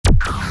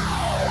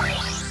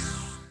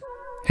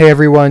Hey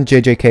everyone,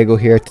 JJ Kegel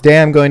here.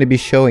 Today I'm going to be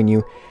showing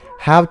you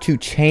how to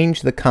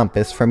change the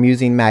compass from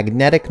using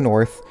magnetic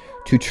north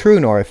to true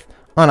north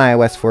on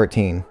iOS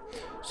 14.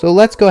 So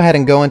let's go ahead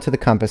and go into the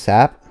compass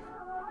app.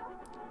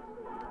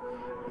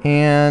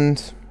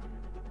 And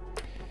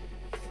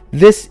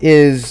this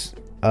is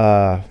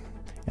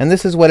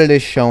what it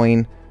is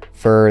showing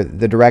for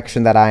the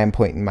direction that I am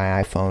pointing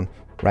my iPhone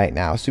right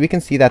now. So we can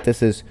see that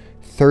this is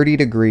 30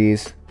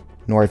 degrees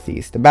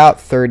northeast,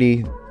 about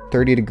 30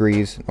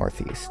 degrees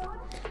northeast.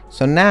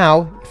 So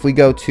now, if we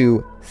go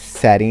to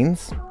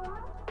Settings,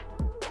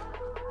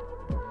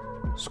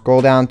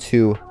 scroll down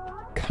to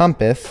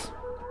Compass,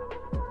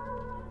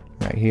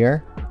 right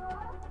here,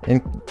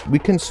 and we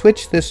can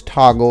switch this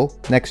toggle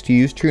next to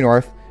Use True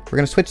North. We're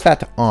going to switch that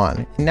to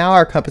On, and now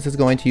our compass is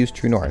going to use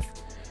True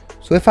North.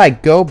 So if I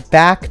go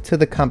back to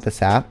the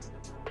Compass app,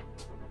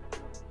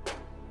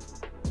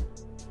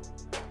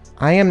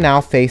 I am now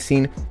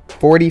facing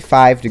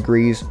 45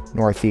 degrees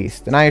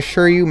northeast, and I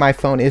assure you my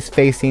phone is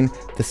facing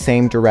the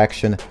same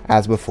direction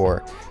as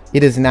before.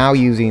 It is now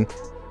using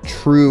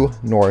true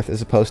north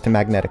as opposed to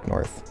magnetic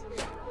north.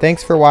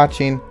 Thanks for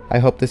watching. I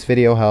hope this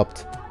video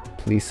helped.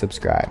 Please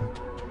subscribe.